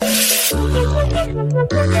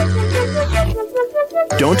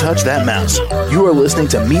Don't touch that mouse. You are listening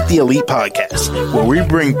to Meet the Elite Podcast, where we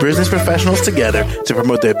bring business professionals together to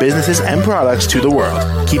promote their businesses and products to the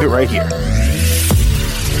world. Keep it right here.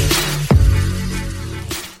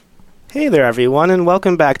 Hey there, everyone, and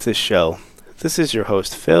welcome back to the show. This is your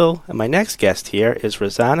host, Phil, and my next guest here is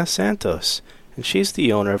Rosanna Santos, and she's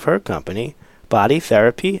the owner of her company, Body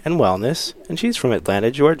Therapy and Wellness, and she's from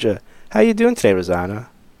Atlanta, Georgia. How are you doing today,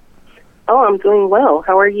 Rosanna? Oh, I'm doing well.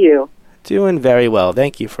 How are you? Doing very well.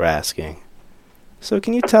 Thank you for asking. So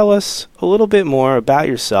can you tell us a little bit more about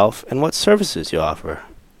yourself and what services you offer?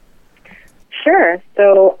 Sure.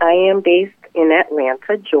 So I am based in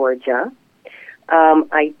Atlanta, Georgia.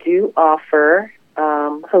 I do offer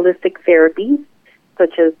holistic therapies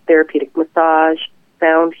such as therapeutic massage,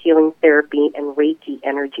 sound healing therapy, and Reiki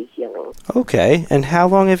energy healing. Okay. And how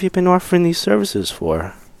long have you been offering these services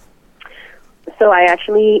for? So I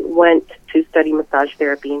actually went to study massage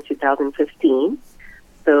therapy in 2015.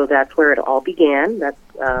 So that's where it all began. That's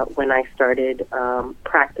when I started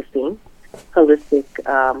practicing holistic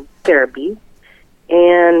therapy.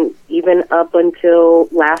 And even up until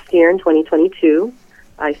last year in 2022,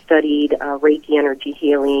 I studied Reiki energy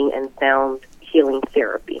healing and sound healing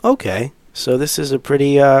therapy. Okay. So this is a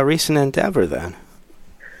pretty recent endeavor then.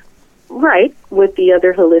 Right. With the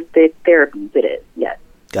other holistic therapies it is, yes.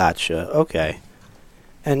 Gotcha. Okay.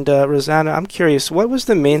 And Rosanna, I'm curious, what was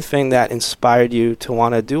the main thing that inspired you to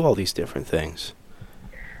want to do all these different things?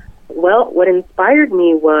 Well, what inspired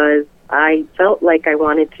me was I felt like I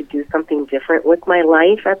wanted to do something different with my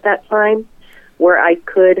life at that time where I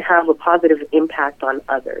could have a positive impact on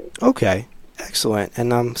others. Okay. Excellent.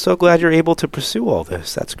 And I'm so glad you're able to pursue all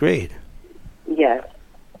this. That's great. Yes.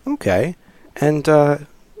 Okay. And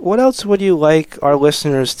what else would you like our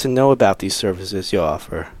listeners to know about these services you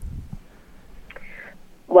offer?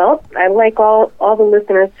 Well, I'd like all the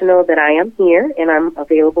listeners to know that I am here and I'm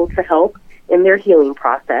available to help in their healing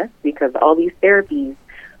process because all these therapies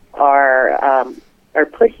are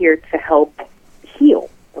put here to help heal,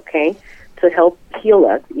 okay? To help heal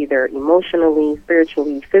us either emotionally,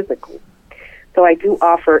 spiritually, physically. So I do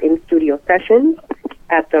offer in-studio sessions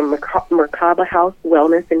at the Merkaba House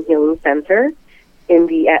Wellness and Healing Center in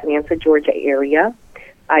the Atlanta, Georgia area.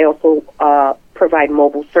 I also provide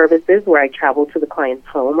mobile services where I travel to the client's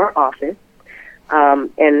home or office.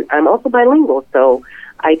 And I'm also bilingual, so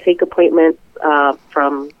I take appointments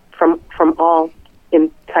from all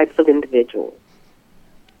types of individuals.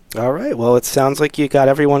 All right. Well, it sounds like you got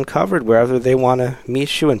everyone covered wherever they want to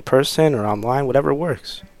meet you in person or online, whatever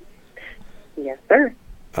works. Yes, sir.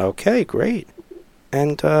 Okay, great.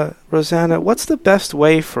 And Rosanna, what's the best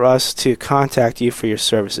way for us to contact you for your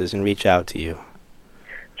services and reach out to you?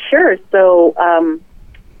 Sure. So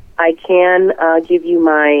I can give you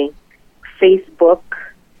my Facebook,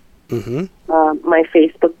 my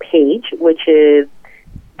Facebook page, which is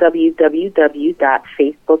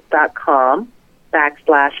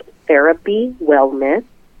www.facebook.com/therapy wellness.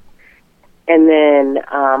 And then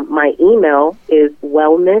my email is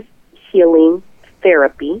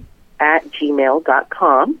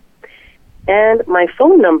wellnesshealingtherapy@gmail.com. And my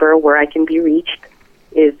phone number where I can be reached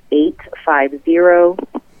is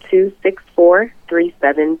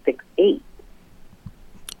 850-264-3768.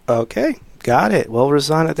 Okay, got it. Well,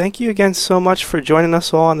 Rosanna, thank you again so much for joining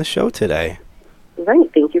us all on the show today.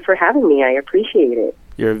 Right. Thank you for having me. I appreciate it.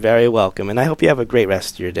 You're very welcome, and I hope you have a great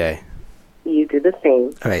rest of your day. You do the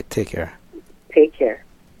same. All right, take care. Take care.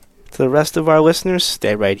 To the rest of our listeners,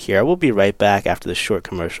 stay right here. We'll be right back after the short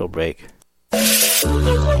commercial break.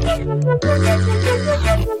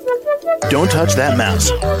 Don't touch that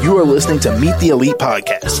mouse. You are listening to Meet the Elite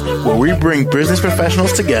Podcast, where we bring business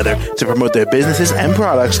professionals together to promote their businesses and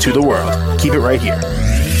products to the world. Keep it right here.